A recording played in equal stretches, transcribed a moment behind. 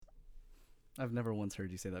I've never once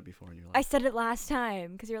heard you say that before in your life. I said it last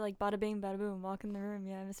time because you're like, bada bing, bada boom, walk in the room.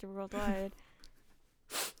 Yeah, Mr. Worldwide.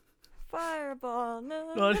 Fireball.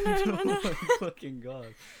 No, no, no, no, no, no. Oh my fucking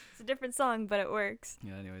god. It's a different song, but it works.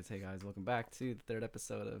 Yeah, anyways, hey guys, welcome back to the third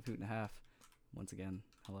episode of Hoot and a Half. Once again,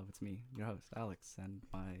 hello, it's me, your host, Alex, and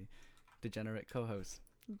my degenerate co-host.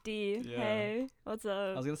 D. Yeah. Hey, what's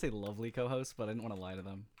I up? was gonna say lovely co-host, but I didn't want to lie to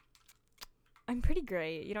them. I'm pretty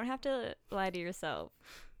great. You don't have to lie to yourself.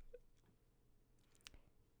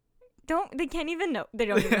 They can't even know. They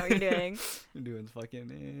don't even know what you're doing. I'm doing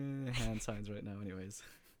fucking hand signs right now, anyways.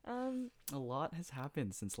 A lot has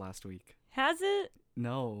happened since last week. Has it?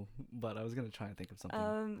 No, but I was gonna try and think of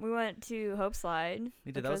something. We went to Hope Slide.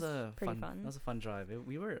 We did. Which That was a pretty fun. That was a fun drive.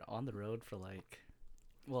 We were on the road for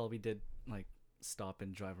we did stop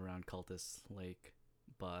and drive around Cultus Lake,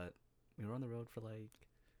 but we were on the road for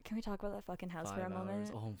Can we talk about that fucking house 5 for a hours.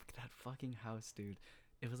 moment? Oh, that fucking house, dude!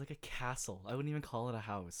 It was like a castle. I wouldn't even call it a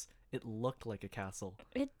house. It looked like a castle.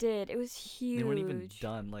 It did. It was huge. They weren't even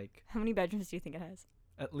done. How many bedrooms do you think it has?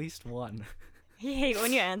 At least one. I hate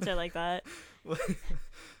when you answer like that.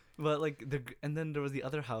 But and then there was the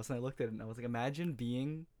other house, and I looked at it and I was like, imagine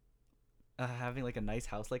being having a nice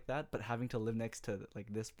house like that, but having to live next to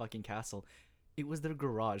this fucking castle. It was their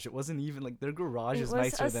garage. It wasn't even their garage is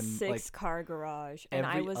nicer than It was a 6-car garage, and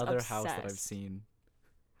every I was other obsessed. house that I've seen.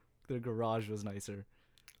 Their garage was nicer.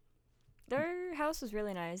 Their house was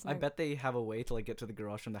really nice. I bet they have a way to get to the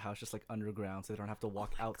garage from the house just underground, so they don't have to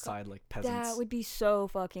walk outside like peasants. That would be so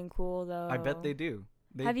fucking cool, though. I bet they do.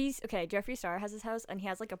 Jeffree Star has his house, and he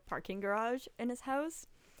has a parking garage in his house,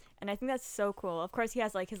 and I think that's so cool. Of course, he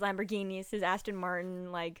has his Lamborghinis, his Aston Martin,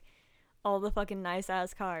 all the fucking nice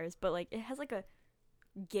ass cars, but it has a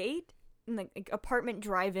gate and apartment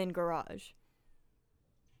drive-in garage.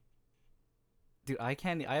 Dude, I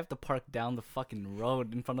have to park down the fucking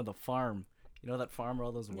road in front of the farm. You know that farm where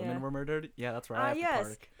all those women were murdered? Yeah, that's where I have to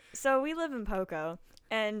park. So we live in Poco,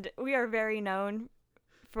 and we are very known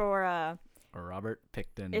for Robert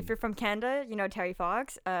Picton. If you're from Canada, you know Terry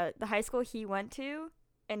Fox. The high school he went to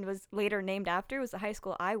and was later named after was the high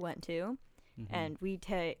school I went to. Mm-hmm. And we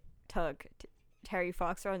took Terry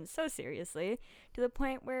Fox Road so seriously to the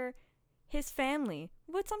point where his family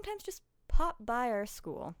would sometimes just pop by our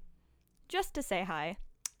school just to say hi.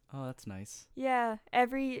 Oh, that's nice. Yeah,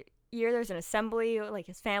 every year there's an assembly,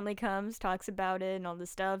 his family comes, talks about it and all this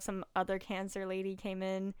stuff. Some other cancer lady came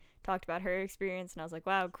in, talked about her experience, and I was like,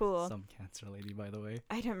 wow, cool. Some cancer lady, by the way.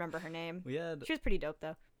 I don't remember her name. She was pretty dope,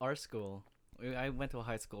 though. Our school, I went to a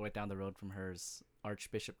high school right down the road from hers,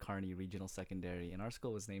 Archbishop Carney Regional Secondary, and our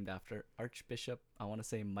school was named after Archbishop, I want to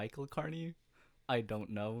say Michael Carney. I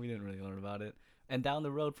don't know. We didn't really learn about it. And down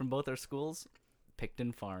the road from both our schools,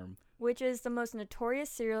 Picton Farm. Which is the most notorious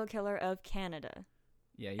serial killer of Canada.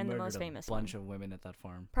 Yeah, he and murdered the most a famous bunch one. of women at that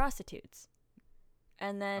farm. Prostitutes.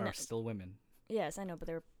 And then... Are still women. Yes, I know, but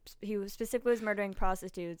he was specifically murdering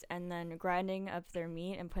prostitutes and then grinding up their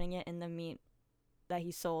meat and putting it in the meat that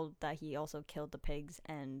he sold, that he also killed the pigs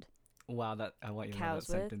and wow, I want you to know that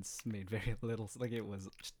sentence made very little... it was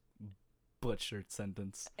just butchered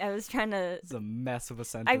sentence. I was trying to... It's a mess of a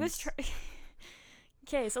sentence. I was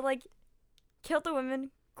Okay, so, killed the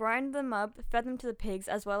women, grind them up, fed them to the pigs,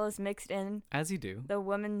 as well as mixed in... As you do. The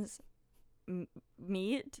woman's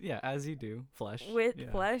meat. Yeah, as you do. Flesh.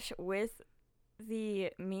 Flesh with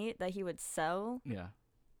the meat that he would sell. Yeah.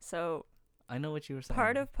 So... I know what you were saying.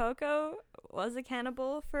 Part of Poco was a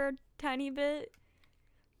cannibal for a tiny bit.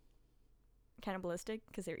 Cannibalistic,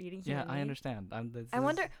 because they're eating human meat. Yeah, I understand. I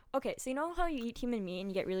wonder... Okay, so you know how you eat human meat and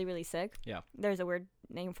you get really, really sick? Yeah. There's a weird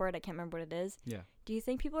name for it. I can't remember what it is. Yeah. Do you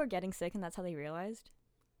think people are getting sick and that's how they realized?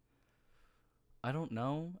 I don't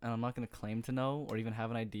know, and I'm not going to claim to know or even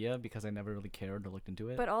have an idea because I never really cared or looked into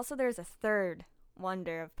it. But also there's a third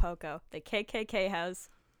wonder of Poco, the KKK house.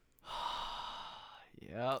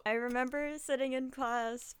 Yep. I remember sitting in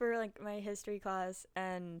class for my history class,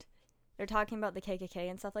 and they're talking about the KKK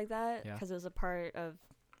and stuff like that because it was a part of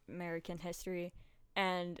American history.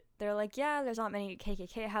 And they're like, yeah, there's not many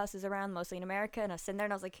KKK houses around, mostly in America. And I was sitting there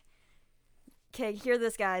and I was like, okay, hear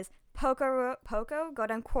this, guys. Poco, go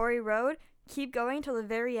down Quarry Road, keep going till the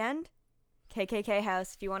very end. KKK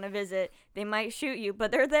house, if you want to visit. They might shoot you,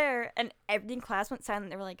 but they're there. And everybody in class went silent.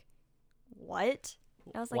 They were like, what?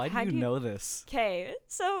 And I was like, why do you know this? Okay,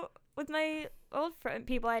 so with my old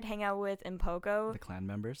people I'd hang out with in Poco. The clan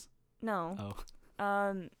members? No.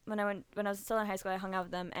 Oh. When I was still in high school, I hung out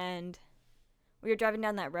with them, and we were driving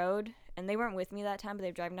down that road, and they weren't with me that time, but they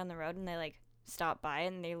were driving down the road, and they stopped by,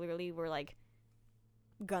 and they literally were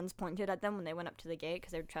guns pointed at them when they went up to the gate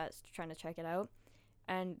because they were trying to check it out,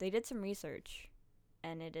 and they did some research,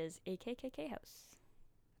 and it is a KKK house.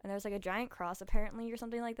 And there's like a giant cross apparently or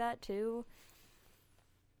something like that too.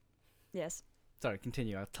 Yes. Sorry,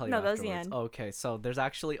 continue. I'll tell you No, afterwards. that was the end. Okay, so there's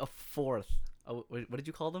actually a fourth. Oh, what did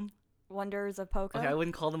you call them? Wonders of Polka. Okay, I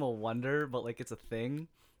wouldn't call them a wonder, but like it's a thing.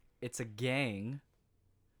 It's a gang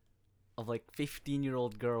of like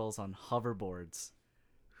 15-year-old girls on hoverboards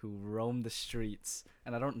who roam the streets,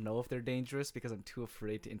 and I don't know if they're dangerous because I'm too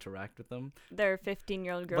afraid to interact with them. They're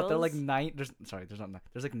 15-year-old girls. But they're like nine. There's not nine.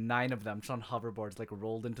 There's like 9 of them just on hoverboards, like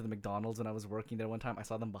rolled into the McDonald's when I was working there one time. I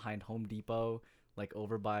saw them behind Home Depot, like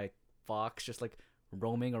over by Fox, just like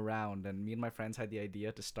roaming around. And me and my friends had the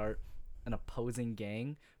idea to start an opposing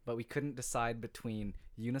gang, but we couldn't decide between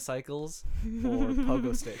unicycles or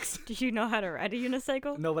pogo sticks. Do you know how to ride a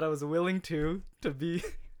unicycle? No, but I was willing to be.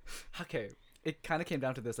 Okay. It kind of came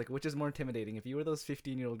down to this, like, which is more intimidating? If you were those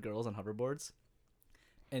 15-year-old girls on hoverboards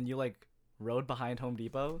and you, like, rode behind Home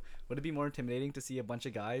Depot, would it be more intimidating to see a bunch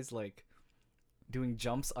of guys, like, doing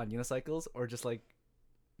jumps on unicycles or just, like,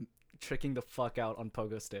 tricking the fuck out on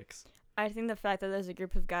pogo sticks? I think the fact that there's a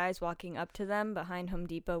group of guys walking up to them behind Home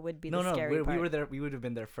Depot would be the scary part. We were there. We would have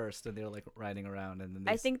been there first, and they were like riding around, and then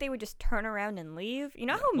I think they would just turn around and leave. You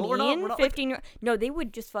know how Well, mean we're not 15 No, they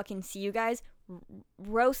would just fucking see you guys,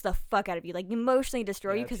 roast the fuck out of you, like emotionally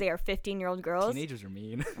destroy you because they are 15-year-old girls. Teenagers are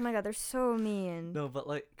mean. Oh my god, they're so mean. No, but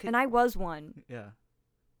like, and I was one. Yeah.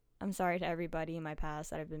 I'm sorry to everybody in my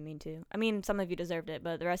past that I've been mean to. I mean, some of you deserved it,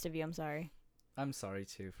 but the rest of you, I'm sorry. I'm sorry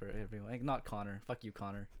too for everyone. Like, not Connor. Fuck you,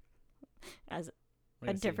 Connor. As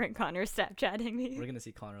a different Connor Snapchatting me. We're gonna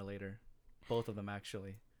see Connor later. Both of them,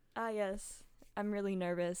 actually. Ah, yes. I'm really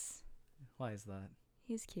nervous. Why is that?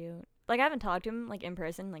 He's cute. Like, I haven't talked to him, like, in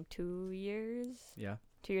person in, like, 2 years. Yeah.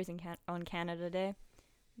 2 years on Canada Day.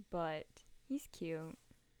 But he's cute. And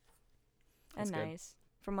That's nice.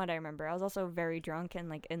 Good. From what I remember. I was also very drunk and,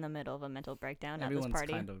 like, in the middle of a mental breakdown Everyone's at this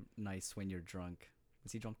party. kind of nice when you're drunk.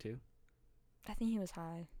 Was he drunk too? I think he was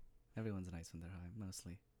high. Everyone's nice when they're high,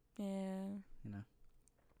 mostly. Yeah. You know?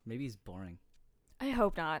 Maybe he's boring. I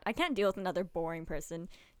hope not. I can't deal with another boring person.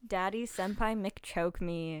 Daddy Senpai McChoke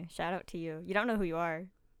me. Shout out to you. You don't know who you are.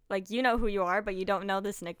 Like, you know who you are, but you don't know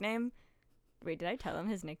this nickname. Wait, did I tell him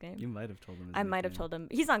his nickname? You might have told him his nickname. I might have told him.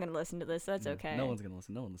 He's not going to listen to this, so that's okay. No one's going to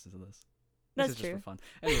listen. No one listens to this. That's this is true. Just for fun.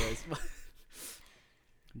 Anyways.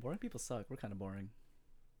 Boring people suck. We're kind of boring.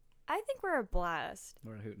 I think we're a blast.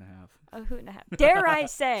 We're a hoot and a half. A hoot and a half. Dare I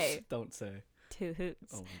say? Don't say. 2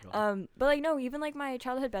 hoots. Oh my god. But like no, even like my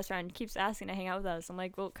childhood best friend keeps asking to hang out with us. I'm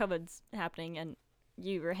like, well, COVID's happening and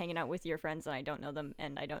you were hanging out with your friends and I don't know them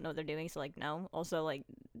and I don't know what they're doing, so like no. Also like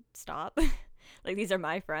stop. Like these are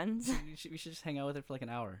my friends. We should just hang out with her for like an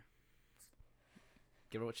hour.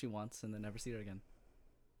 Give her what she wants and then never see her again.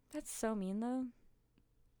 That's so mean though.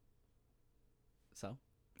 So?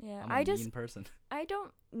 Yeah, I'm a mean person. I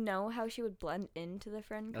don't know how she would blend into the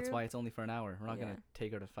friend group. That's why it's only for an hour. We're not gonna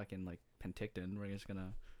take her to fucking like Penticton. We're just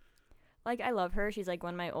gonna. Like, I love her. She's like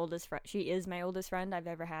one of my oldest friends. She is my oldest friend I've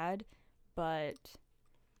ever had, but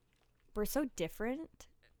we're so different.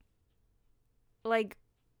 Like,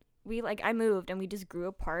 I moved and we just grew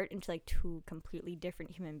apart into like 2 completely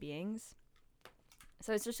different human beings.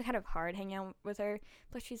 So it's just kind of hard hanging out with her.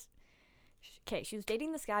 But she was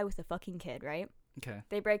dating this guy with a fucking kid, right? Okay.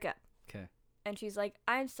 They break up. Okay. And she's like,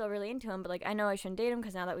 I'm still really into him, but like I know I shouldn't date him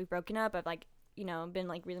because now that we've broken up, I've like, you know, been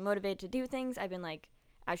like really motivated to do things. I've been like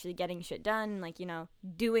actually getting shit done, like, you know,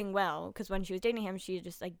 doing well. Because when she was dating him, she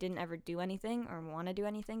just like didn't ever do anything or want to do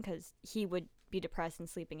anything because he would be depressed and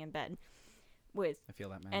sleeping in bed with. I feel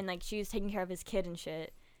that, man. And like she was taking care of his kid and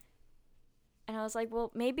shit. And I was like,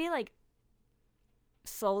 well, maybe like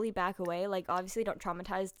slowly back away. Like obviously don't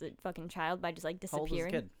traumatize the fucking child by just like disappearing. How old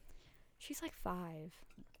is the kid? She's like 5.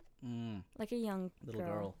 Mm. Like a young little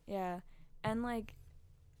girl. Yeah. And like,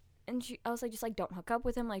 I was like, just like don't hook up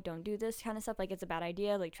with him, like don't do this kind of stuff, like it's a bad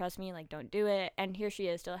idea, like trust me, like don't do it. And here she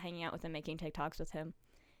is still hanging out with him, making TikToks with him.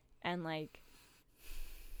 And like,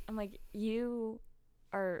 I'm like, you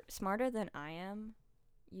are smarter than I am.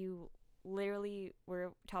 You literally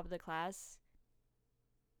were top of the class.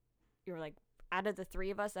 You were like, out of the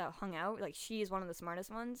 3 of us that hung out, like she is one of the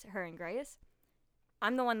smartest ones, her and Grace.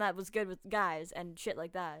 I'm the one that was good with guys and shit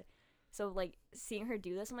like that. So, like, seeing her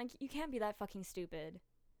do this, I'm like, you can't be that fucking stupid.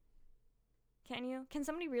 Can you? Can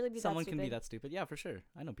somebody really be that stupid? Someone can be that stupid. Yeah, for sure.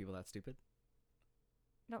 I know people that stupid.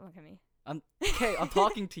 Don't look at me. Okay, I'm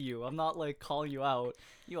talking to you. I'm not, like, calling you out.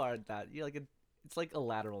 You are that. You're like it's like a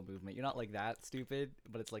lateral movement. You're not, like, that stupid,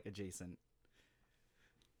 but it's, like, adjacent.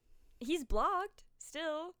 He's blocked,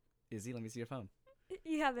 still. Is he? Let me see your phone.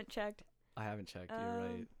 You haven't checked. I haven't checked. You're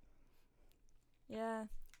right. Yeah.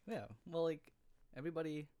 Yeah. Well, like,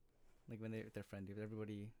 everybody like when their friend group,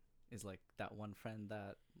 everybody is like that one friend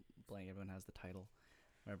that blank. Everyone has the title,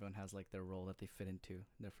 or everyone has like their role that they fit into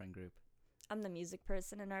in their friend group. I'm the music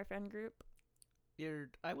person in our friend group.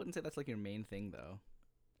 I wouldn't say that's like your main thing though.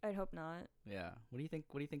 I'd hope not. Yeah. What do you think?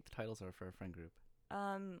 What do you think the titles are for a friend group?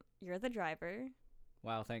 You're the driver.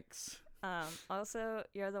 Wow, thanks. Also,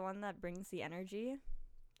 you're the one that brings the energy.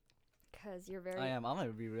 Cause you're very. I am. I'm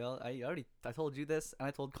gonna be real. I told you this, and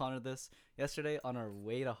I told Connor this yesterday on our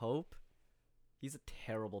way to Hope. He's a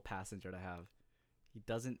terrible passenger to have. He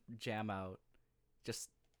doesn't jam out. Just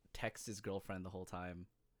texts his girlfriend the whole time.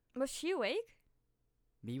 Was she awake?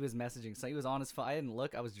 He was messaging. So he was on his phone. I didn't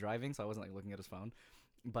look. I was driving, so I wasn't like looking at his phone.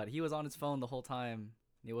 But he was on his phone the whole time.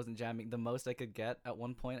 He wasn't jamming. The most I could get at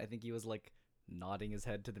one point, I think he was like nodding his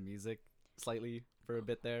head to the music slightly for a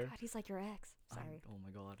bit there. God, he's like your ex. Sorry. Oh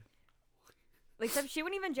my god. Like, except she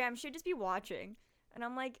wouldn't even jam. She would just be watching. And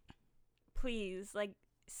I'm like, please, like,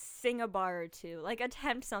 sing a bar or two. Like,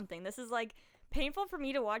 attempt something. This is, like, painful for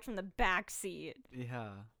me to watch from the back seat.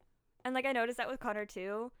 Yeah. And, like, I noticed that with Connor,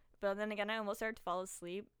 too. But then again, I almost started to fall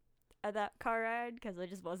asleep at that car ride because I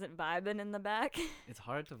just wasn't vibing in the back. It's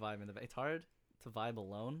hard to vibe in the back. It's hard to vibe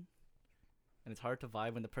alone. And it's hard to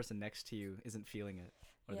vibe when the person next to you isn't feeling it.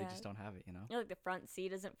 Or they just don't have it, you know? You're like the front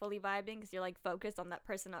seat isn't fully vibing because you're like focused on that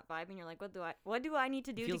person not vibing. You're like, what do I need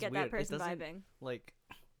to do to get weird. that person vibing? Like,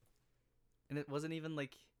 and it wasn't even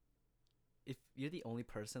like, if you're the only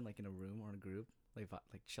person like in a room or in a group, like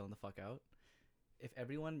chilling the fuck out. If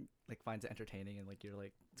everyone like finds it entertaining and like you're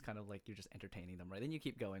like, it's kind of like you're just entertaining them, right? Then you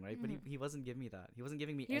keep going, right? Mm-hmm. But he wasn't giving me that. He wasn't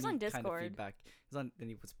giving me he was any on kind of Discord. feedback. Then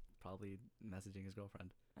he was probably messaging his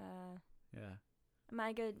girlfriend. Yeah. Am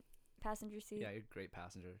I a good passenger seat? Yeah, you're a great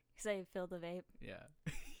passenger. Because I fill the vape. Yeah.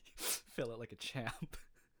 Fill it like a champ.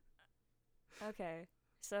 Okay.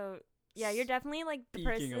 So, yeah, you're definitely like the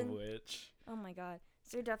Speaking person. of which. Oh my god.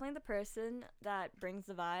 So you're definitely the person that brings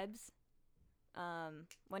the vibes.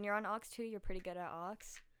 When you're on aux 2, you're pretty good at aux.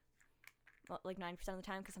 Well, like 9% of the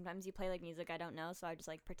time, because sometimes you play like music I don't know, so I just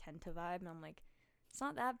like pretend to vibe, and I'm like, it's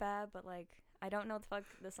not that bad, but like I don't know what the fuck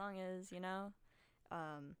the song is, you know.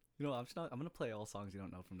 You know, I'm gonna play all songs you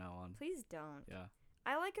don't know from now on. Please don't. Yeah.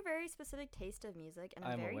 I like a very specific taste of music, and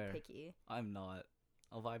I'm very aware. picky. I'm not.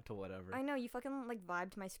 I'll vibe to whatever. I know you fucking like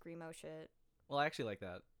vibe to my screamo shit. Well, I actually like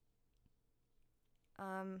that.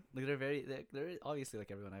 Like they're obviously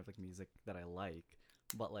like everyone. I have like music that I like,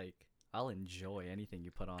 but like I'll enjoy anything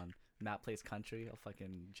you put on. Matt plays country. I'll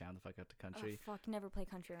fucking jam the fuck out to country. Oh, fuck, never play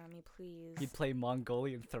country on me, please. He'd play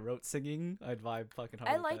Mongolian throat singing. I'd vibe fucking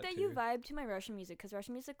hard. I like that too. you vibe to my Russian music, because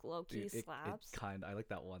Russian music low-key slaps. I like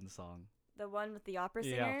that one song. The one with the opera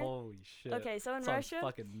singer? Yeah, holy shit. Okay, so in Song's Russia,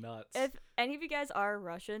 fucking nuts. if any of you guys are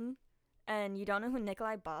Russian and you don't know who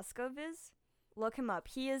Nikolai Baskov is, look him up.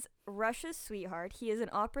 He is Russia's sweetheart. He is an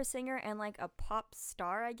opera singer and like a pop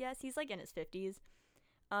star, I guess. He's like in his 50s.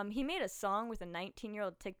 He made a song with a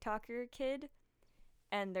 19-year-old TikToker kid,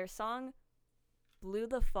 and their song blew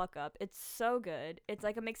the fuck up. It's so good. It's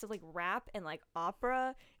like a mix of like rap and like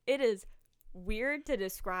opera. It is weird to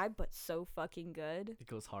describe, but so fucking good. It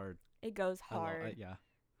goes hard. It goes hard. Yeah.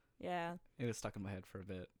 Yeah. It was stuck in my head for a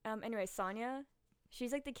bit. Anyway, Sonia,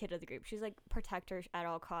 she's like the kid of the group. She's like protect her at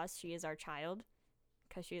all costs. She is our child,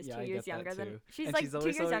 because she is 2 years younger than. She's and like she's 2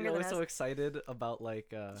 years younger than always us. so excited about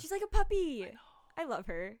like. She's like a puppy. I know. I love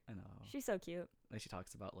her. I know. She's so cute. Like she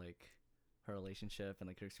talks about like her relationship and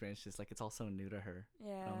like her experience. She's like it's all so new to her.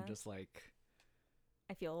 Yeah. And I'm just like.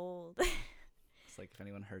 I feel old. It's like if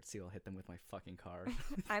anyone hurts you, I'll hit them with my fucking car.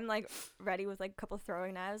 I'm like ready with like a couple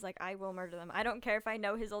throwing knives. Like I will murder them. I don't care if I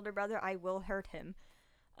know his older brother. I will hurt him.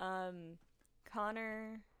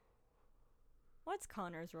 Connor. What's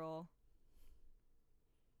Connor's role?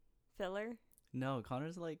 Filler? No,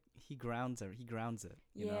 Connor's like he grounds it. He grounds it.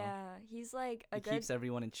 You know? He's like he keeps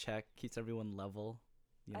everyone in check. Keeps everyone level.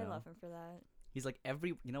 You know? I love him for that. He's like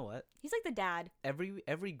you know what? He's like the dad.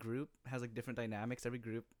 Every group has like different dynamics. Every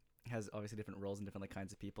group has obviously different roles and different like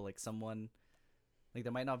kinds of people. Like someone, like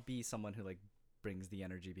there might not be someone who like brings the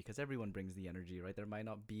energy, because everyone brings the energy, right? There might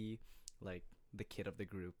not be like the kid of the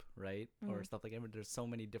group, right? Mm-hmm. Or stuff like that. There's so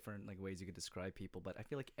many different like ways you could describe people, but I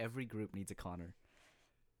feel like every group needs a Connor.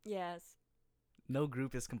 Yes. No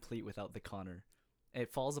group is complete without the Connor.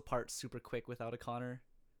 It falls apart super quick without a Connor,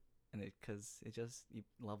 and he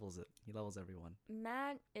levels it. He levels everyone.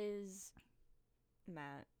 Matt is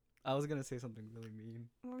Matt. I was gonna say something really mean.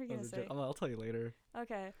 What were you gonna say? I'll tell you later.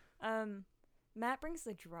 Okay. Matt brings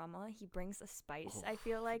the drama. He brings the spice. I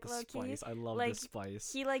feel like the low key. Spice. I love like, the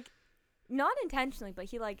spice. He like, not intentionally, but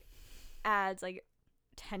he like adds like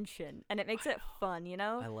tension, and it makes it fun. You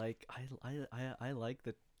know. I like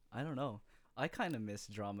the. I don't know. I kind of miss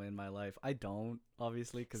drama in my life. I don't,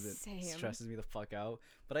 obviously, because it Same. stresses me the fuck out.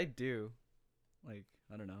 But I do. Like,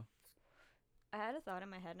 I don't know. I had a thought in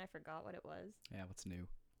my head and I forgot what it was. Yeah, what's new?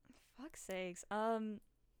 Fuck's sakes. What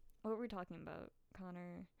were we talking about,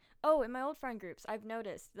 Connor? Oh, in my old friend groups, I've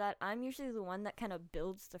noticed that I'm usually the one that kind of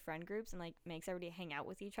builds the friend groups and like makes everybody hang out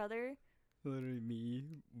with each other. Literally me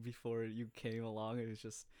before you came along. It was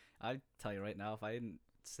just, I tell you right now, if I didn't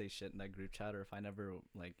say shit in that group chat or if I never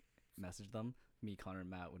like messaged them, me, Connor, and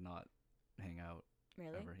Matt would not hang out.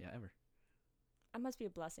 Really? Ever. Yeah, ever. I must be a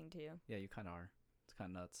blessing to you. Yeah, you kind of are. It's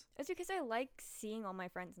kind of nuts. It's because I like seeing all my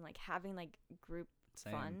friends and like having like group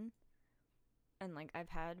Same. fun. And like I've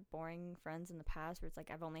had boring friends in the past where it's like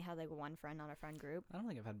I've only had like one friend on a friend group. I don't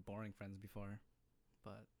think I've had boring friends before,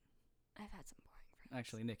 but I've had some boring friends.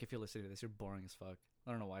 actually, Nick, if you're listening to this, you're boring as fuck.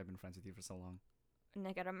 I don't know why I've been friends with you for so long.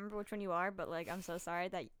 Nick, I don't remember which one you are, but like I'm so sorry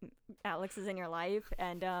that Alex is in your life,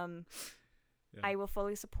 and Yeah. I will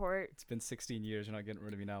fully support. It's been 16 years. You're not getting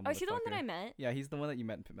rid of me now. Oh, is he the one that motherfucker. I met? Yeah, he's the one that you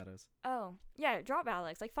met in Pitt Meadows. Oh, yeah, drop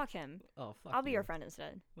Alex. Like, fuck him. Oh, fuck. I'll be you. your friend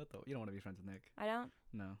instead. What the? You don't want to be friends with Nick. I don't?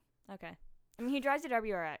 No. Okay. I mean, he drives a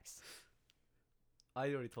WRX.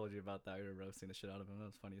 I already told you about that. We were roasting the shit out of him. That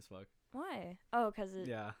was funny as fuck. Why? Oh, because it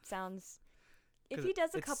Yeah. sounds... If he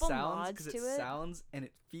does a couple mods to it... It sounds, and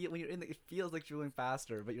when you're in it feels like you're going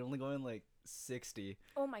faster, but you're only going like 60.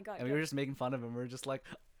 Oh my god. And we were just making fun of him. We were just like...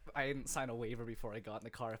 I didn't sign a waiver before I got in the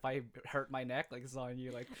car. If I hurt my neck, like it's on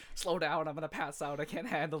you, like slow down, I'm gonna pass out. I can't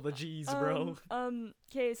handle the G's, bro.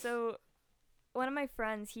 Okay, so one of my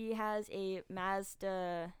friends, he has a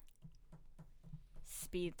Mazda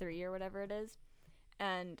Speed 3 or whatever it is,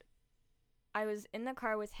 and I was in the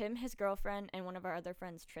car with him, his girlfriend, and one of our other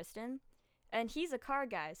friends, Tristan, and he's a car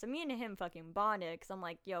guy, so me and him fucking bonded, because I'm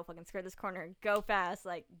like, yo, fucking skirt this corner, go fast,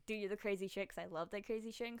 like, do the crazy shit, because I love that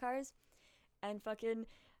crazy shit in cars, and fucking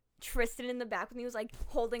Tristan in the back with me was like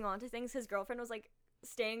holding on to things. His girlfriend was like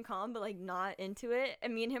staying calm but like not into it,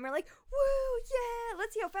 and me and him are like, woo, yeah,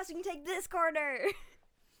 let's see how fast we can take this corner.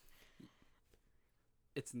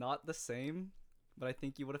 It's not the same, but I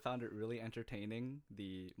think you would have found it really entertaining,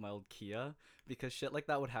 my old Kia, because shit like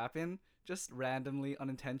that would happen just randomly,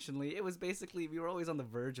 unintentionally. It was basically, we were always on the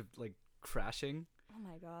verge of like crashing. Oh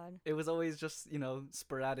my god. It was always just,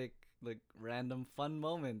 sporadic, like random fun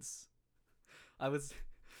moments.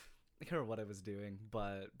 I can't remember what I was doing,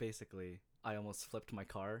 but basically I almost flipped my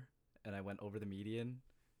car and I went over the median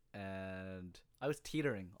and I was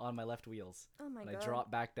teetering on my left wheels. Oh my god. I dropped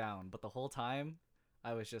back down, but the whole time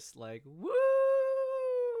I was just like, woo,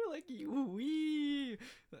 like wee,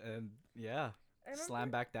 and yeah,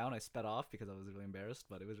 slammed back down. I sped off because I was really embarrassed,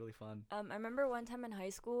 but it was really fun. I remember one time in high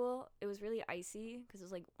school, it was really icy because it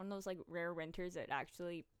was like one of those like rare winters that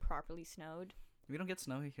actually properly snowed. We don't get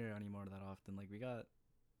snow here anymore that often. Like we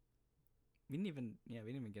didn't even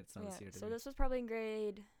get snow this year. So this was probably in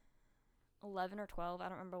grade 11 or 12. I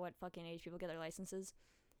don't remember what fucking age people get their licenses.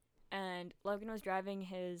 And Logan was driving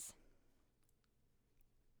his,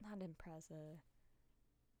 not Impreza,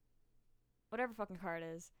 whatever fucking car it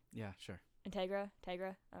is. Yeah, sure. Integra? I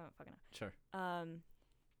don't fucking know. Sure.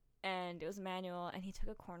 And it was manual, and he took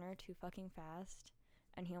a corner too fucking fast,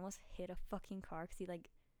 and he almost hit a fucking car because he like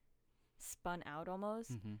spun out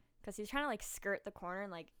almost because he was trying to like skirt the corner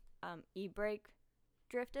and like e-brake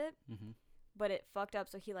drift it, but it fucked up,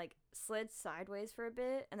 so he like slid sideways for a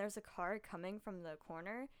bit, and there's a car coming from the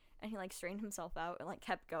corner, and he like strained himself out and like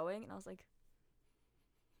kept going, and I was like,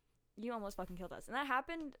 you almost fucking killed us. And that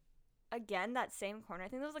happened again that same corner. I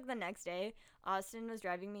think that was like the next day. Austin was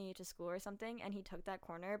driving me to school or something, and he took that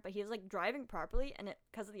corner, but he was like driving properly, and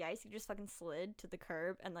because of the ice he just fucking slid to the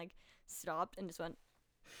curb and like stopped and just went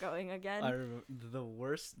going again. I remember the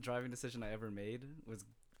worst driving decision I ever made was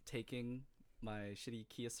taking my shitty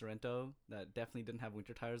Kia Sorento that definitely didn't have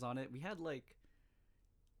winter tires on it. We had like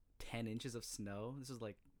 10 inches of snow. This was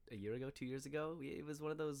like a year ago, 2 years ago. It was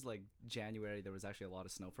one of those like January, there was actually a lot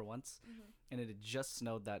of snow for once, and it had just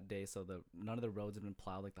snowed that day, so none of the roads had been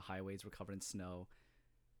plowed. Like the highways were covered in snow.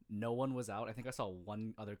 No one was out. I think I saw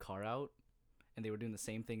one other car out, and they were doing the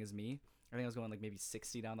same thing as me. I think I was going like maybe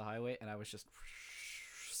 60 down the highway, and I was just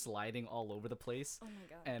sliding all over the place. Oh my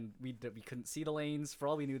god. And we couldn't see the lanes. For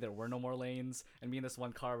all we knew, there were no more lanes, and me and this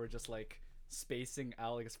one car were just like spacing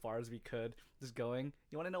out like as far as we could, just going.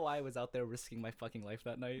 You want to know why I was out there risking my fucking life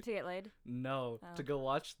that night? To get laid? No, to go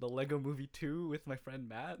watch the Lego Movie 2 with my friend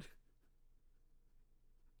Matt.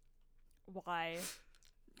 Why?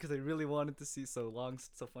 Because I really wanted to see. So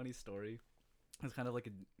funny story. It's kind of like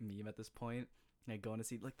a meme at this point. Like going to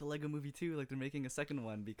see like the Lego Movie 2, like they're making a second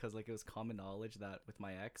one, because like it was common knowledge that with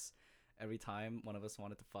my ex, every time one of us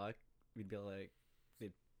wanted to fuck, we'd be like,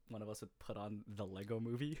 they'd one of us would put on the Lego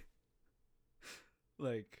Movie.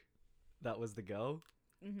 Like, that was the go.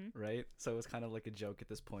 Right? So it was kind of like a joke at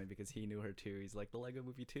this point because he knew her too. He's like, the Lego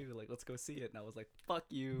Movie too. Like, let's go see it. And I was like, fuck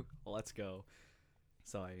you. Let's go.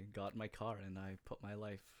 So I got in my car and I put my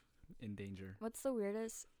life in danger. What's the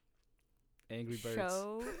weirdest Angry Birds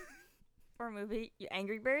show or movie?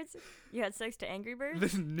 Angry Birds? You had sex to Angry Birds?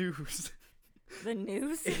 The news. The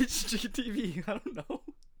news? HGTV. I don't know.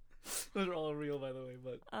 Those are all real, by the way.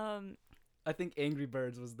 But I think Angry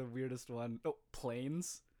Birds was the weirdest one. Oh,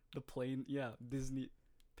 Planes. The plane. Yeah, Disney,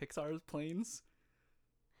 Pixar's Planes.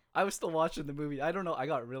 I was still watching the movie. I don't know. I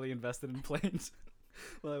got really invested in planes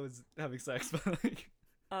while I was having sex. But like,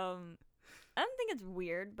 I don't think it's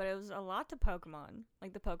weird, but it was a lot to Pokemon,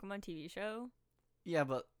 like the Pokemon TV show. Yeah,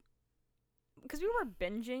 but because we were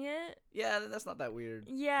binging it. Yeah, that's not that weird.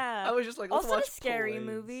 Yeah. I was just like, let's also watch the Scary Planes.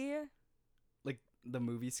 Movie. Like the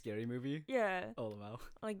movie Scary Movie. Yeah. Oh wow.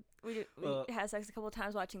 Like we had sex a couple of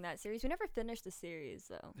times watching that series. We never finished the series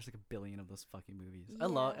though. There's like a billion of those fucking movies. Yeah.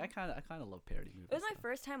 I kind of love parody movies. It was my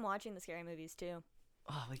first time watching the Scary Movies too.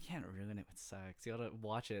 Oh, they can't ruin it with sex. You gotta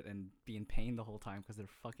watch it and be in pain the whole time because they're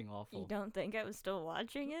fucking awful. You don't think I was still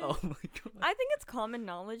watching it? Oh my god. I think it's common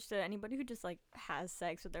knowledge to anybody who just like has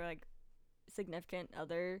sex with their like significant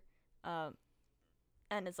other,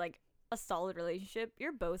 and it's like a solid relationship.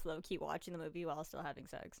 You're both low key watching the movie while still having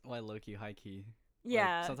sex. Why low key, high key?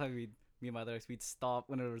 Yeah. Like, sometimes me and my other ex, we'd stop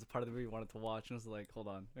when there was a part of the movie we wanted to watch, and it was like, hold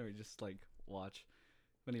on, and we just like watch.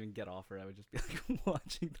 Wouldn't even get off her. I would just be like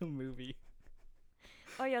watching the movie.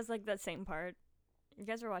 Oh yeah, it's like that same part. You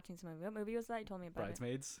guys were watching some movie. What movie was that? You told me about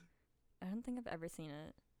Bridesmaids. it. I don't think I've ever seen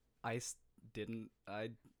it. Didn't. I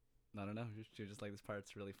don't know. She was just like, this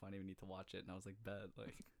part's really funny. We need to watch it, and I was like, bet.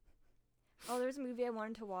 Like. Oh, there was a movie I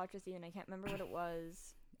wanted to watch with you, and I can't remember what it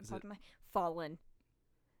was. Is it? Fallen.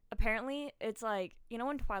 Apparently, it's like, you know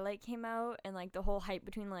when Twilight came out and like the whole hype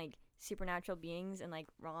between like supernatural beings and like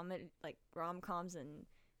rom-coms and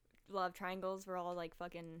love triangles were all like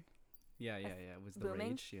fucking Yeah. It was the booming.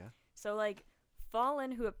 rage. Yeah. So like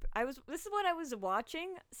Fallen, this is what I was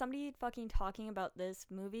watching. Somebody fucking talking about this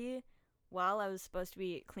movie while I was supposed to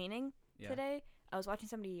be cleaning today. I was watching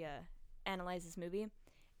somebody analyze this movie,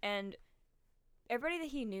 and everybody that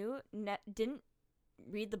he knew didn't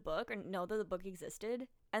read the book or know that the book existed.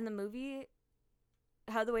 And the movie,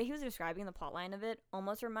 how the way he was describing the plotline of it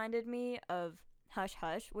almost reminded me of Hush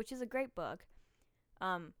Hush, which is a great book.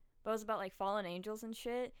 But it was about like fallen angels and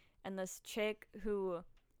shit. And this chick who,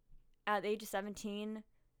 at the age of 17,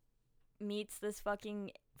 meets this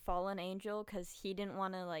fucking fallen angel because he didn't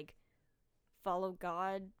want to like follow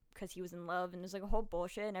God because he was in love. And there's like a whole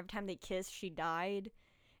bullshit. And every time they kissed, she died.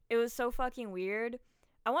 It was so fucking weird.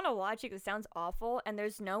 I want to watch it because it sounds awful, and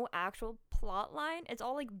there's no actual plot line. It's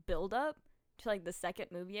all like build up to like the second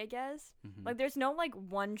movie, I guess. Mm-hmm. Like there's no like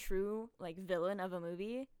one true like villain of a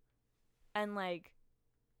movie, and like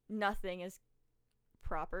nothing is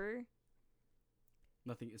proper.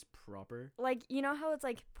 Nothing is proper. Like, you know how it's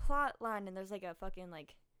like plot line and there's like a fucking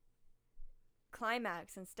like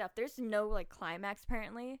climax and stuff. There's no like climax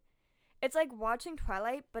apparently. It's like watching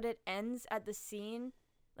Twilight, but it ends at the scene,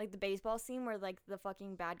 like the baseball scene where like the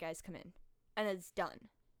fucking bad guys come in, and it's done.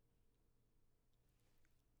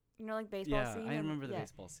 You know, like baseball scene. Yeah, I remember the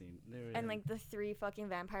baseball scene. And like the 3 fucking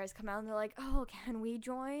vampires come out, and they're like, "Oh, can we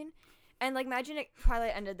join?" And like, imagine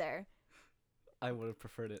Twilight ended there. I would have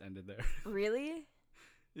preferred it ended there. Really?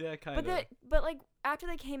 Yeah, kind of. But like after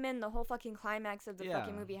they came in, the whole fucking climax of the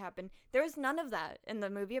fucking movie happened. There was none of that in the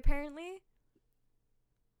movie apparently.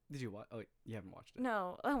 Did you watch? Oh, you haven't watched it.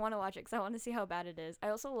 No, I want to watch it because I want to see how bad it is. I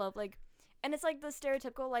also love like, and it's like the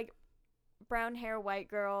stereotypical like brown hair white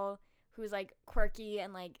girl who's like quirky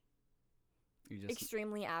and like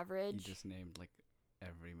extremely average. You just named like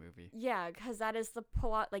every movie. Yeah, because that is the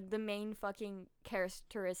plot, like the main fucking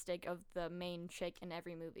characteristic of the main chick in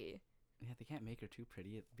every movie. Yeah, they can't make her too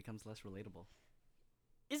pretty. It becomes less relatable.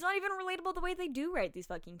 It's not even relatable the way they do write these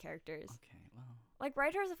fucking characters. Okay, well. Like,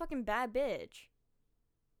 write her as a fucking bad bitch.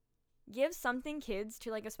 Give something kids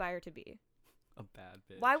to, like, aspire to be. A bad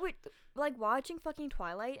bitch. Why would, like, watching fucking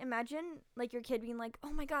Twilight, imagine, like, your kid being like,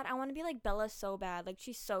 oh my god, I want to be like Bella so bad. Like,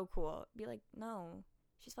 she's so cool. Be like, no.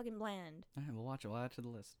 She's fucking bland. Alright, we'll watch it. We'll add it to the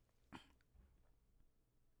list.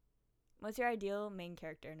 What's your ideal main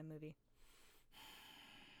character in a movie?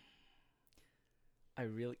 I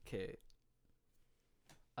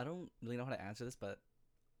don't really know how to answer this, but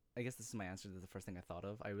I guess this is my answer to the first thing I thought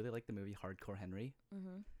of. I really like the movie Hardcore Henry.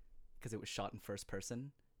 Mm-hmm. Because it was shot in first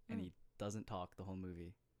person, and he doesn't talk the whole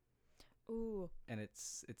movie. Ooh. And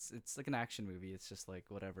it's like an action movie. It's just like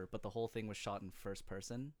whatever. But the whole thing was shot in first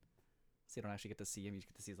person, So you don't actually get to see him. You just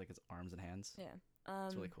get to see his arms and hands. Yeah.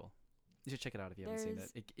 It's really cool. You should check it out if you haven't seen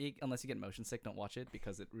it. Unless you get motion sick, don't watch it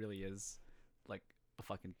because it really is like a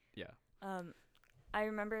fucking I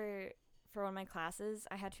remember for one of my classes,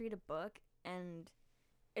 I had to read a book, and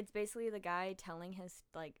it's basically the guy telling his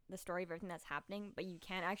the story of everything that's happening, but you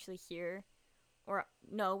can't actually hear or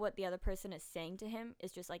know what the other person is saying to him.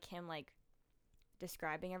 It's just him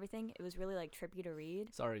describing everything. It was really trippy to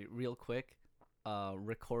read. Sorry, real quick.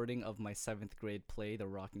 Recording of my 7th grade play, The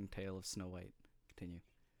Rocking Tale of Snow White. Continue.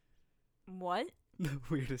 What? The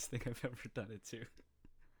weirdest thing I've ever done it to.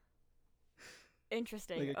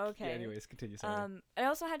 Interesting. Okay. Yeah, anyways, continue. Sorry. I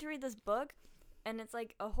also had to read this book, and it's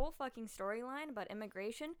a whole fucking storyline about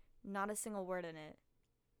immigration. Not a single word in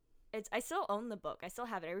it. I still own the book. I still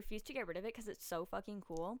have it. I refuse to get rid of it because it's so fucking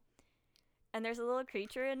cool. And there's a little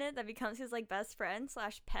creature in it that becomes his best friend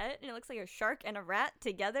 / pet, and it looks like a shark and a rat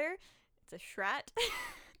together. It's a shrat.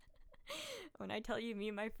 When I tell you, me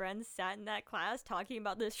and my friends sat in that class talking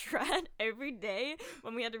about this shrat every day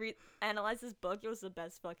when we had to analyze this book, it was the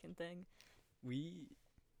best fucking thing. We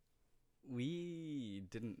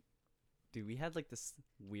didn't, dude. We had this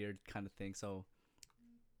weird kind of thing. So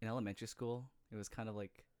in elementary school, it was kind of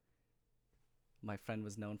my friend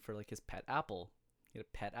was known for his pet apple. He had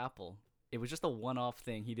a pet apple. It was just a one-off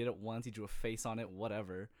thing. He did it once. He drew a face on it,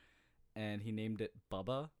 whatever, and he named it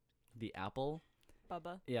Bubba, the apple.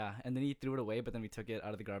 Bubba. Yeah, and then he threw it away, but then we took it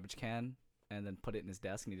out of the garbage can and then put it in his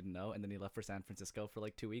desk, and he didn't know. And then he left for San Francisco for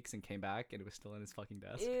 2 weeks and came back, and it was still in his fucking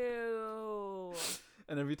desk. Ew.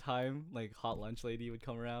 And every time hot lunch lady would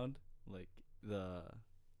come around, the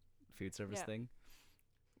food service thing,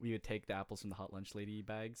 we would take the apples from the hot lunch lady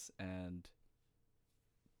bags and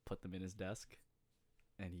put them in his desk,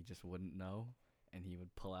 and he just wouldn't know, and he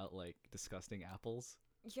would pull out disgusting apples.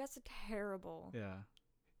 Yes, terrible. Yeah.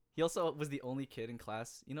 He also was the only kid in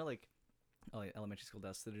class, elementary school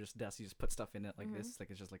desks. They're just desks. You just put stuff in it this,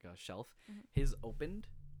 it's just a shelf. Mm-hmm. His opened.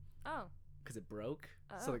 Oh. Because it broke,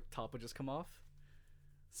 so the top would just come off.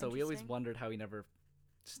 So we always wondered how he never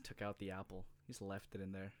just took out the apple. He just left it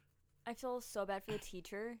in there. I feel so bad for the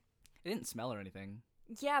teacher. It didn't smell or anything.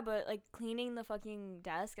 Yeah, but cleaning the fucking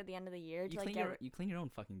desk at the end of the year you clean your own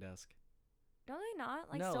fucking desk. Don't they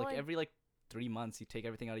not? No, still, every 3 months you take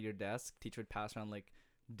everything out of your desk. Teacher would pass around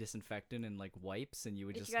disinfectant and wipes, and you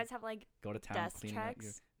would Did just you guys have go to town desk clean checks?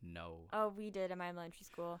 Up no. Oh, we did in my elementary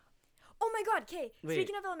school. Oh my god, Kay,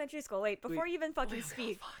 speaking of elementary school, before you even fucking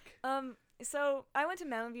speak. So I went to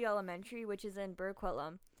Mountain View Elementary, which is in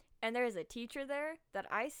Burquitlam, and there is a teacher there that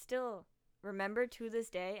I still remember to this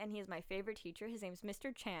day, and he is my favorite teacher. His name's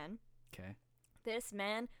Mr. Chan. Okay. This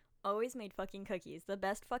man always made fucking cookies, the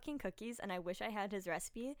best fucking cookies, and I wish I had his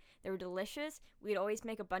recipe. They were delicious. We'd always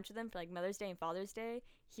make a bunch of them for Mother's Day and Father's Day.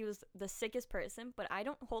 He was the sickest person, but I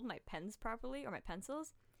don't hold my pens properly or my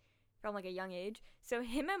pencils from a young age. So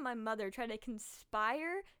him and my mother tried to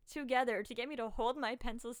conspire together to get me to hold my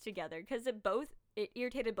pencils together because it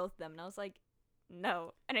irritated both of them, and I was like,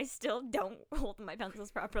 no, and I still don't hold my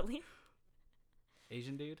pencils properly.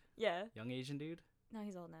 Asian dude? Yeah. Young Asian dude? No,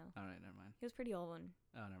 he's old now. All right, never mind. He was pretty old when.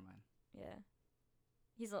 Oh, never mind. Yeah.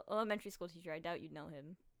 He's an elementary school teacher. I doubt you'd know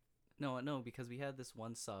him. No, because we had this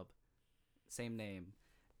one sub, same name,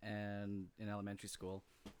 and in elementary school,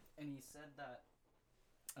 and he said that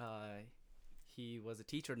he was a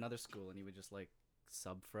teacher at another school, and he would just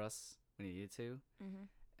sub for us when he needed to. Mm-hmm.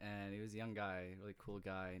 And he was a young guy, really cool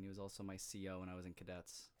guy, and he was also my CO when I was in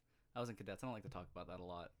cadets. I don't like to talk about that a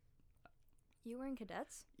lot. You were in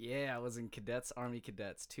cadets? Yeah, I was in cadets, Army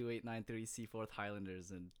cadets, 2893 Seaforth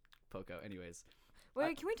Highlanders in Poco. Anyways.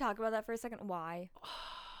 Wait, can we talk about that for a second? Why?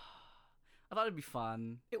 I thought it'd be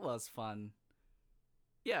fun. It was fun.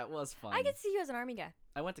 Yeah, it was fun. I could see you as an Army guy.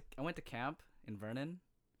 I went to camp in Vernon.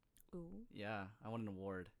 Ooh. Yeah, I won an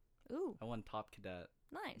award. Ooh. I won top cadet.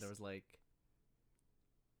 Nice. There was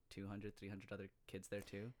 200, 300 other kids there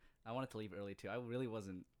too. I wanted to leave early too. I really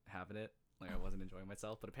wasn't having it. I wasn't enjoying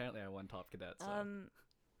myself, but apparently I won top cadet. So.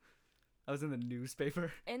 I was in the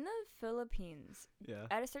newspaper. In the Philippines. Yeah.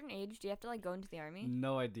 At a certain age, do you have to go into the army?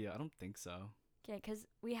 No idea. I don't think so. Okay, because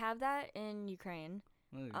we have that in Ukraine.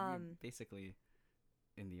 Well, you're basically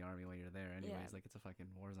in the army while you're there, anyways. Yeah. It's a fucking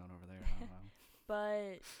war zone over there. I don't know.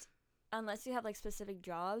 But unless you have specific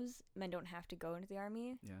jobs, men don't have to go into the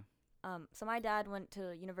army. Yeah. So my dad went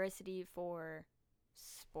to university for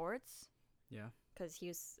sports. Yeah. Because he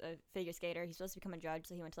was a figure skater. He's supposed to become a judge,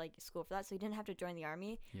 so he went to school for that. So he didn't have to join the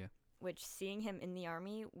army. Yeah. Which seeing him in the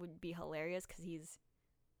army would be hilarious because he's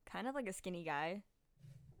kind of a skinny guy.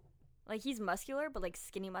 He's muscular, but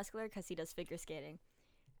skinny muscular because he does figure skating.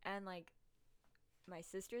 And my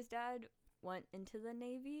sister's dad went into the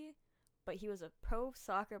Navy, but he was a pro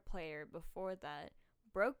soccer player before that.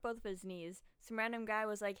 Broke both of his knees. Some random guy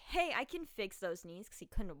was like, hey, I can fix those knees because he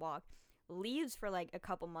couldn't walk. Leaves for like a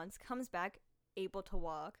couple months, comes back, able to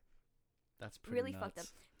walk. That's pretty really nuts. fucked up.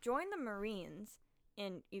 Joined the Marines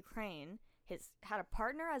in Ukraine. Had a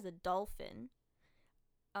partner as a dolphin.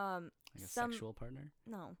 Like a sexual partner?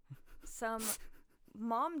 No. Some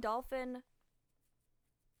mom dolphin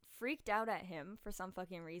freaked out at him for some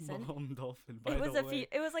fucking reason. Mom dolphin, by the way.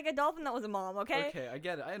 It was like a dolphin that was a mom, okay? Okay, I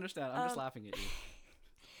get it. I understand. I'm just laughing at you.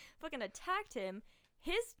 Fucking attacked him.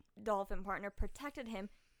 His dolphin partner protected him,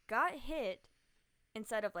 got hit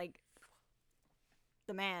instead of like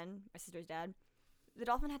the man, my sister's dad. The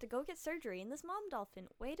dolphin had to go get surgery, and this mom dolphin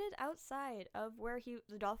waited outside of where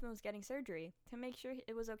the dolphin was getting surgery to make sure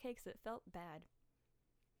it was okay because it felt bad.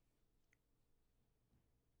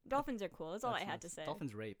 Dolphins are cool. That's all I had to say.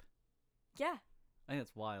 Dolphins rape. Yeah. I think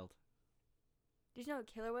that's wild. Did you know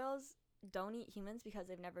killer whales don't eat humans because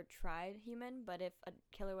they've never tried human? But if a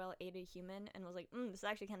killer whale ate a human and was like, this is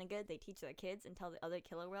actually kind of good, they teach their kids and tell the other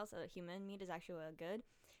killer whales that human meat is actually good.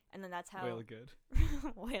 And then that's how... Whale good.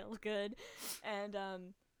 Whale good. And,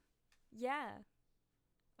 yeah.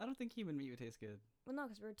 I don't think human meat would taste good. Well, no,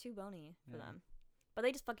 because we're too bony for them. But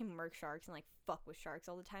they just fucking murk sharks and, like, fuck with sharks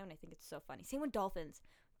all the time, and I think it's so funny. Same with dolphins.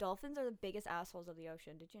 Dolphins are the biggest assholes of the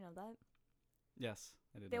ocean. Did you know that? Yes,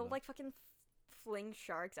 I did. They will, like, fucking fling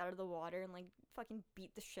sharks out of the water and, like, fucking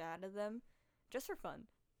beat the shit out of them. Just for fun.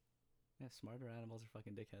 Yeah, smarter animals are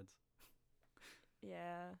fucking dickheads.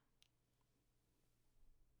 Yeah.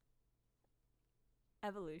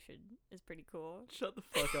 Evolution is pretty cool. Shut the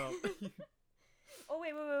fuck up. Oh,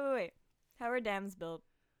 wait. How are dams built?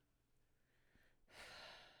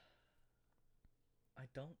 I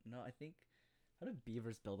don't know. I think... How do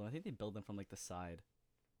beavers build them? I think they build them from, like, the side.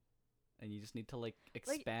 And you just need to, like,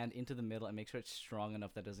 expand into the middle and make sure it's strong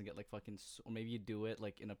enough that it doesn't get, like, fucking... Or maybe you do it,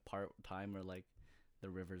 like, in a part time where, like, the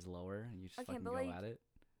river's lower and you just fucking go at it.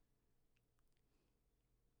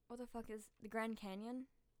 What the fuck is... The Grand Canyon?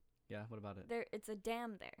 Yeah, what about it? It's a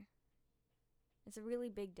dam there. It's a really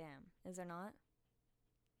big dam, is there not?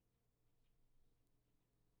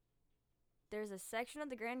 There's a section of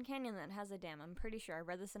the Grand Canyon that has a dam. I'm pretty sure. I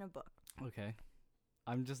read this in a book. Okay.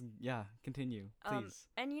 I'm just... Yeah, continue. Please.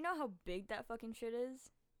 And you know how big that fucking shit is?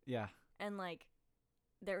 Yeah. And, like,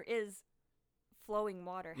 there is flowing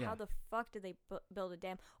water. Yeah. How the fuck did they build a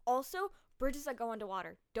dam? Also, bridges that go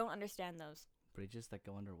underwater. Don't understand those. Bridges that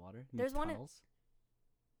go underwater? There's tunnels?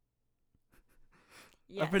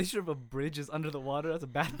 Yes. I'm pretty sure if a bridge is under the water, that's a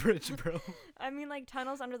bad bridge, bro. I mean, like,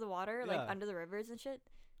 tunnels under the water, like, under the rivers and shit.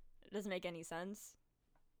 It doesn't make any sense.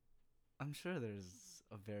 I'm sure there's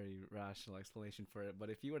a very rational explanation for it, but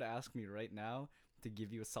if you were to ask me right now to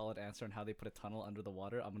give you a solid answer on how they put a tunnel under the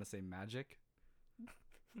water, I'm going to say magic.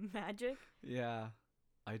 Magic? Yeah.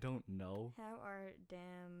 I don't know. How are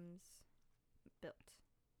dams built?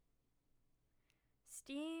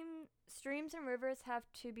 Streams and rivers have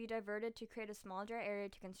to be diverted to create a small dry area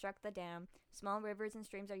to construct the dam. Small rivers and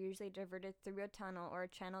streams are usually diverted through a tunnel or a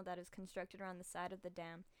channel that is constructed around the side of the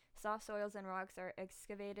dam. Soft soils and rocks are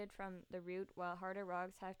excavated from the root, while harder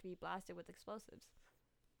rocks have to be blasted with explosives.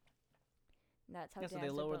 That's how dams are built.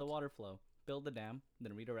 So they lower the water flow, build the dam,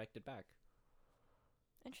 then redirect it back.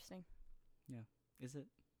 Interesting. Yeah. Is it?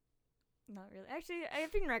 Not really. Actually,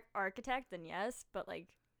 I've been an architect, then yes, but like...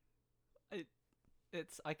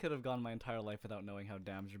 I could have gone my entire life without knowing how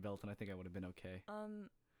dams are built, and I think I would have been okay.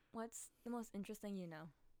 What's the most interesting you know?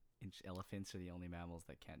 Elephants are the only mammals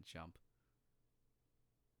that can't jump.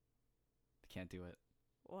 They can't do it.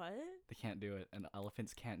 What? They can't do it, and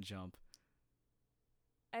elephants can't jump.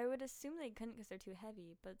 I would assume they couldn't because they're too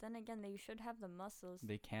heavy, but then again, they should have the muscles.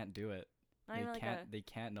 They can't do it. They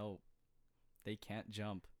can't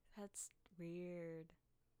jump. That's weird.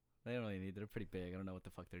 They don't really need. They're pretty big. I don't know what the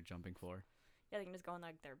fuck they're jumping for. Yeah, they can just go on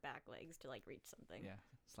like their back legs to like reach something. Yeah,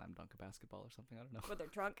 slam dunk a basketball or something. I don't know. With their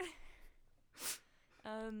trunk.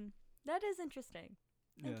 That is interesting.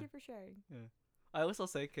 Thank you for sharing. Yeah, I always will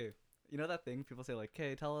say, okay, you know that thing people say like,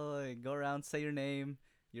 okay, go around, say your name,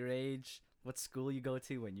 your age, what school you go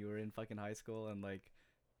to when you were in fucking high school, and like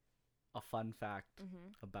a fun fact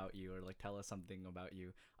about you, or like tell us something about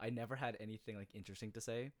you. I never had anything like interesting to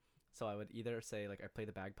say, so I would either say like I play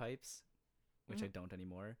the bagpipes, which I don't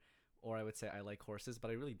anymore. Or I would say I like horses, but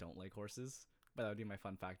I really don't like horses. But that would be my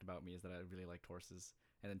fun fact about me, is that I really liked horses.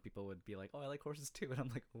 And then people would be like, oh, I like horses too. And I'm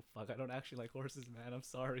like, oh, fuck, I don't actually like horses, man. I'm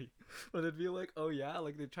sorry. But they'd be like, oh, yeah?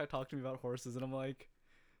 Like, they'd try to talk to me about horses. And I'm like,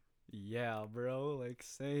 yeah, bro, like,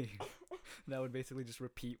 same. That would basically just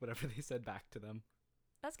repeat whatever they said back to them.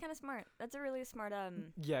 That's kind of smart. That's a really smart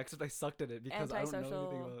Yeah, except I sucked at it because I don't know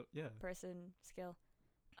anything about person skill.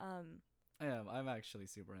 I am. I'm actually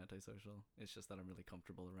super antisocial. It's just that I'm really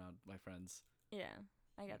comfortable around my friends. Yeah,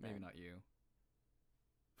 I get that. Maybe not you.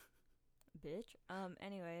 Bitch.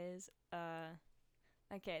 Anyways,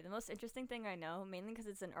 okay, the most interesting thing I know, mainly because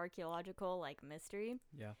it's an archaeological, like, mystery.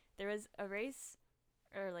 Yeah. There was a race,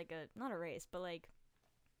 or, like, not a race, but, like,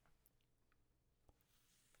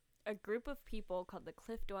 a group of people called the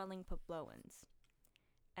cliff-dwelling Puebloans.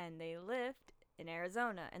 And they lived in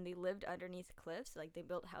Arizona, and they lived underneath cliffs. Like, they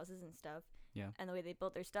built houses and stuff. Yeah. And the way they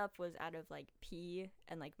built their stuff was out of, like, pea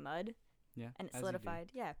and, like, mud. Yeah. And it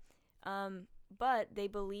solidified. Yeah. But they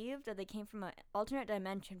believed that they came from an alternate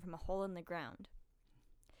dimension from a hole in the ground.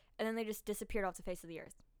 And then they just disappeared off the face of the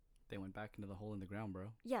earth. They went back into the hole in the ground,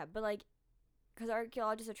 bro. Yeah, but, like, because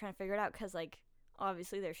archaeologists are trying to figure it out, because, like,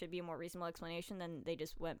 obviously there should be a more reasonable explanation than they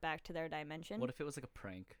just went back to their dimension. What if it was, like, a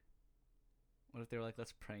prank? What if they were like,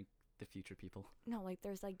 let's prank the future people? No, like,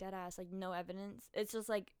 there's, like, dead ass, like, no evidence. It's just,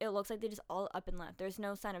 like, it looks like they just all up and left. There's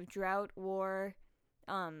no sign of drought, war,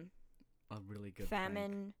 a really good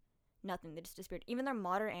famine, prank. Nothing. They just disappeared. Even their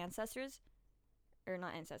modern ancestors, or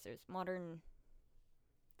not ancestors, modern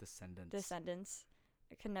descendants.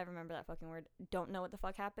 I can never remember that fucking word. Don't know what the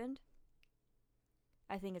fuck happened.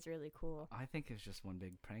 I think it's really cool. I think it's just one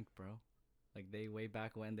big prank, bro. Like, they way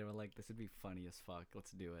back when, they were like, this would be funny as fuck.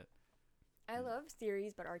 Let's do it. I love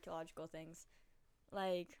theories about archaeological things.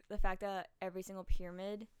 Like, the fact that every single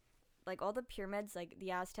pyramid, like, all the pyramids, like, the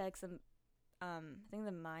Aztecs, and I think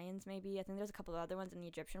the Mayans, maybe. I think there's a couple of other ones, and the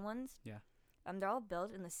Egyptian ones. Yeah. They're all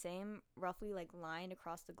built in the same, roughly, like, line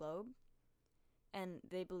across the globe. And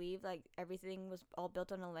they believe, like, everything was all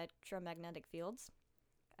built on electromagnetic fields.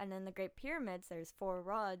 And in the Great Pyramids, there's 4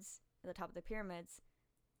 rods at the top of the pyramids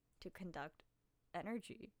to conduct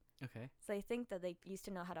energy. Okay. So they think that they used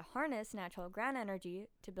to know how to harness natural ground energy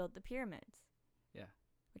to build the pyramids. Yeah.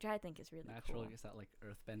 Which I think is really natural, cool. Is that, like,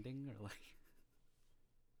 earth bending or, like...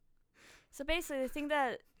 So basically, they think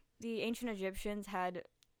that the ancient Egyptians had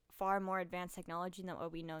far more advanced technology than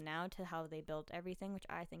what we know now to how they built everything, which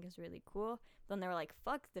I think is really cool. But then they were like,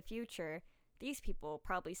 fuck the future. These people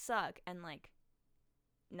probably suck, and, like,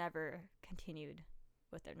 never continued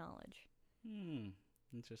with their knowledge.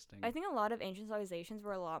 Interesting. I think a lot of ancient civilizations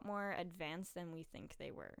were a lot more advanced than we think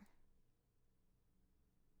they were.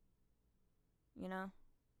 You know?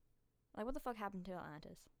 Like, what the fuck happened to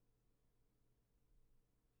Atlantis?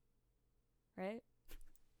 Right?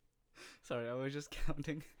 Sorry, I was just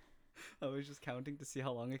counting. To see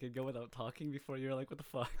how long I could go without talking before you're like, what the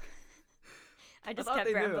fuck? I just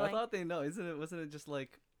kept rambling. I thought they know. Wasn't it just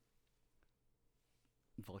like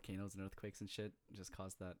volcanoes and earthquakes and shit just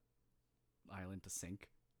caused that island to sink?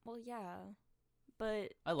 Well, yeah.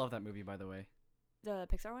 But I love that movie, by the way. The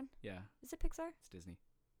Pixar one? Yeah. Is it Pixar? It's Disney.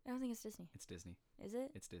 I don't think it's Disney. It's Disney. Is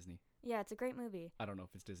it? It's Disney. Yeah, it's a great movie. I don't know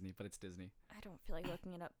if it's Disney, but it's Disney. I don't feel like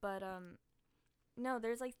looking it up, but no,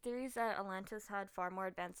 there's, like, theories that Atlantis had far more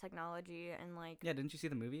advanced technology and, like... Yeah, didn't you see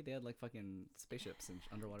the movie? They had, like, fucking spaceships and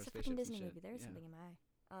underwater spaceships and shit. It's a fucking Disney movie. There's something in my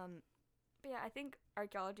eye. But yeah, I think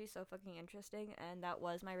archaeology is so fucking interesting, and that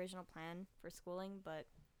was my original plan for schooling, but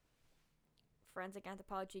forensic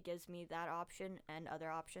anthropology gives me that option and other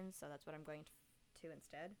options, so that's what I'm going to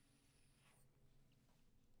instead.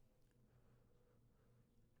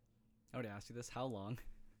 I already asked you this. How long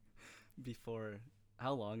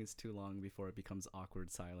is too long before it becomes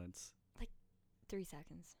awkward silence? Like 3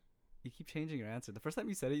 seconds. You keep changing your answer. The first time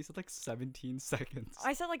you said it, you said like 17 seconds.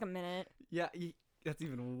 I said like a minute. Yeah, that's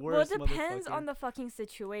even worse. Well, it depends on the fucking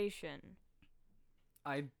situation.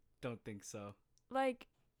 I don't think so. Like,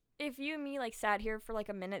 if you and me, like, sat here for like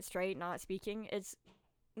a minute straight not speaking, it's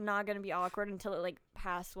not gonna be awkward until it, like,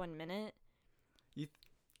 past 1 minute. You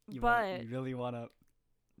really wanna...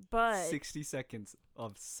 But 60 seconds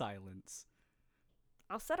of silence.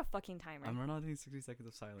 I'll set a fucking timer. I'm not doing 60 seconds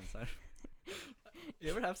of silence. You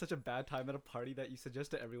ever have such a bad time at a party that you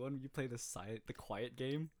suggest to everyone you play the quiet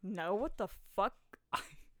game? No, what the fuck? I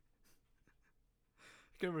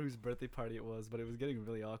can't remember whose birthday party it was, but it was getting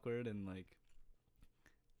really awkward, and, like,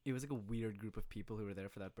 it was like a weird group of people who were there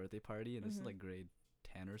for that birthday party, and this is like grade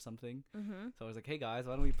 10 or something. So I was like, hey guys,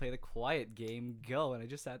 why don't we play the quiet game? Go. And I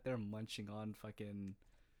just sat there munching on fucking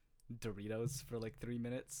Doritos for like 3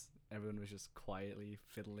 minutes. Everyone was just quietly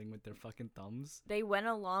fiddling with their fucking thumbs. They went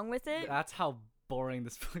along with it? That's how boring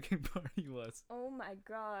this fucking party was. Oh my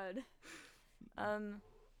god.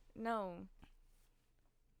 No.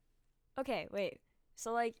 Okay, wait.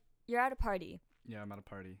 So, like, you're at a party. Yeah, I'm at a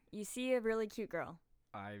party. You see a really cute girl.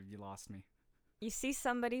 You lost me. You see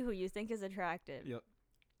somebody who you think is attractive. Yep.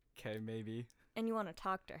 Okay, maybe. and you want to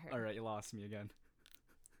talk to her. All right, you lost me again.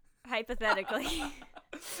 Hypothetically.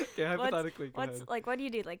 Okay, hypothetically, go what's ahead. like, what do you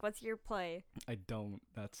do? Like, what's your play? I don't.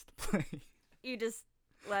 That's the play. You just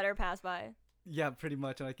let her pass by. Yeah, pretty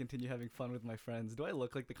much, and I continue having fun with my friends. Do I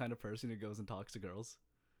look like the kind of person who goes and talks to girls?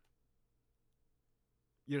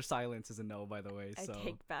 Your silence is a no, by the way. So I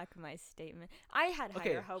take back my statement. I had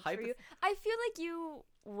higher hopes for you. I feel like you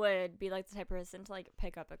would be like the type of person to like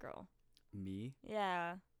pick up a girl. Me?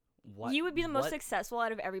 Yeah. What? You would be the most successful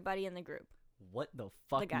out of everybody in the group. What the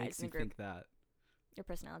fuck makes you think that? Your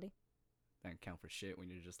personality. That don't count for shit when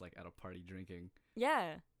you're just like at a party drinking.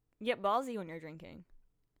 Yeah. You get ballsy when you're drinking.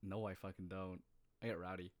 No, I fucking don't. I get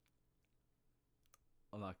rowdy.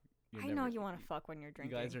 I'm not. I know you want to fuck when you're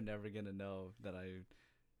drinking. You guys are never gonna know that I.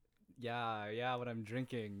 Yeah, when I'm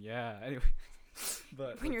drinking. Yeah. Anyway,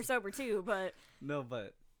 but when you're sober too. But no,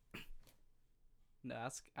 but no.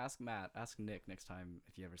 Ask Matt. Ask Nick next time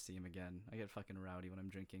if you ever see him again. I get fucking rowdy when I'm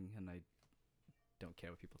drinking, and I don't care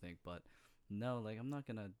what people think. But no, like I'm not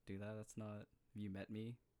gonna do that. That's not. Have you met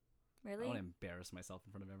me? Really? I don't embarrass myself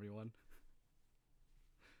in front of everyone.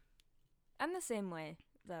 I'm the same way,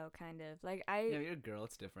 though, kind of. Like, Yeah, you're a girl.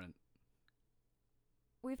 It's different.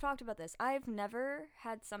 We've talked about this. I've never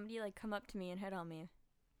had somebody, like, come up to me and hit on me.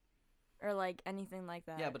 Or, like, anything like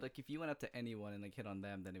that. Yeah, but, like, if you went up to anyone and, like, hit on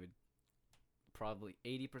them, then it would probably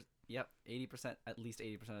 80%, yep, 80%, at least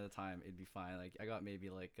 80% of the time, it'd be fine. Like, I got maybe,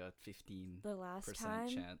 like, a 15% the last time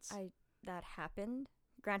chance. that happened,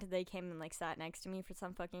 granted they came and, like, sat next to me for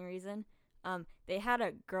some fucking reason, they had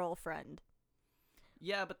a girlfriend.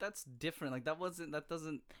 Yeah, but that's different. Like, that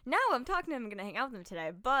doesn't... No, I'm talking to him. I'm gonna hang out with him today,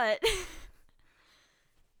 but...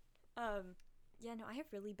 yeah, no, I have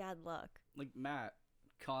really bad luck. Like, Matt,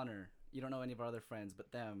 Connor, you don't know any of our other friends,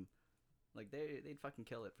 but them, like, they'd fucking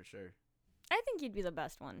kill it for sure. I think you'd be the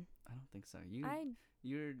best one. I don't think so.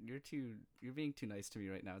 You're being too nice to me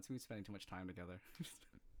right now. It's me spending too much time together.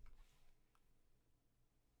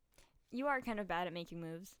 You are kind of bad at making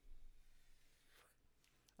moves.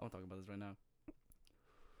 I won't talk about this right now.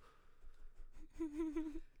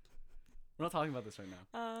 We're not talking about this right now.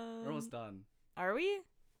 We're almost done. Are we?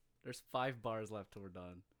 There's 5 bars left till we're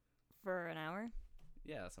done. For an hour?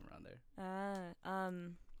 Yeah, somewhere around there.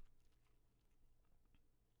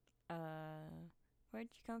 Where'd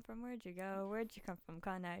you come from? Where'd you go? Where'd you come from?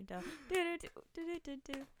 Canada.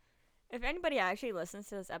 If anybody actually listens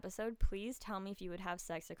to this episode, please tell me if you would have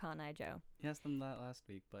sex with Conai Joe. You asked them that last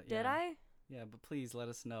week, but yeah. Did I? Yeah, but please let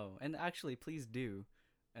us know. And actually, please do.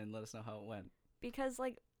 And let us know how it went. Because,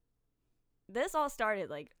 like, this all started,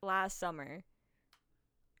 like, last summer.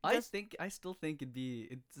 I still think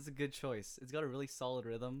it's a good choice. It's got a really solid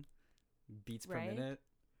rhythm, beats per minute.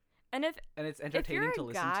 And it's entertaining to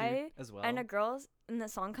listen to as well. And and the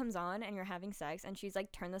song comes on and you're having sex and she's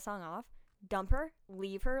like, turn the song off, dump her,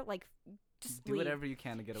 leave her, like, just do whatever you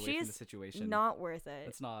can to get away from the situation. Not worth it.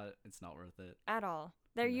 It's not worth it. At all.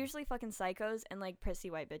 They're usually fucking psychos and, like, prissy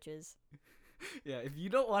white bitches. Yeah, if you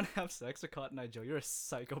don't want to have sex with Cotton Eye Joe, you're a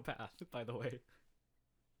psychopath, by the way.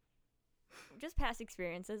 Just past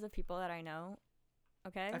experiences of people that I know,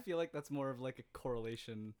 okay? I feel like that's more of, like, a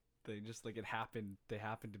correlation thing. Just, like, it happened. They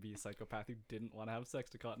happened to be a psychopath who didn't want to have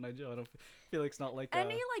sex with Cotton Eye Joe. I don't feel like it's not, like,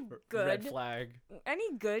 any, like, good red flag.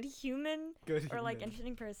 Any good human like,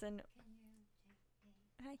 interesting person.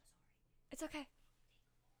 Hi. It's okay.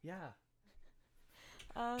 Yeah.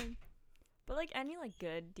 But, like, any, like,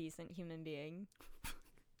 good, decent human being.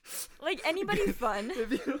 Like, anybody fun.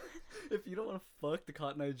 If you don't want to fuck the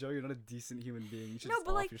Cotton Eye Joe, you're not a decent human being. You should just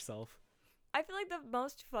off yourself. I feel like the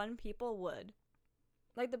most fun people would.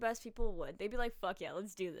 Like, the best people would. They'd be like, fuck yeah,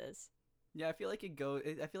 let's do this. Yeah, I feel like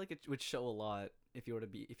it would show a lot if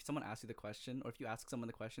someone asked you the question, or if you ask someone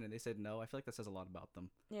the question and they said no, I feel like that says a lot about them.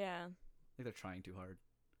 Yeah. Like they're trying too hard.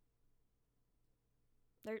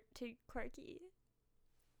 They're too quirky.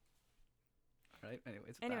 Alright,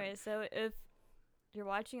 anyways, so if you're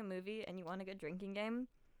watching a movie and you want a good drinking game,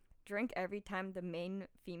 drink every time the main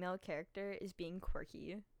female character is being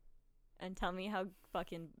quirky. And tell me how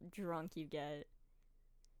fucking drunk you get.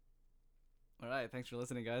 Alright, thanks for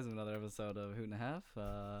listening, guys, to another episode of Hoot and a Half.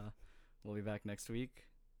 We'll be back next week.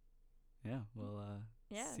 Yeah, we'll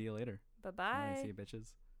see you later. Bye-bye. See you,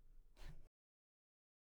 bitches.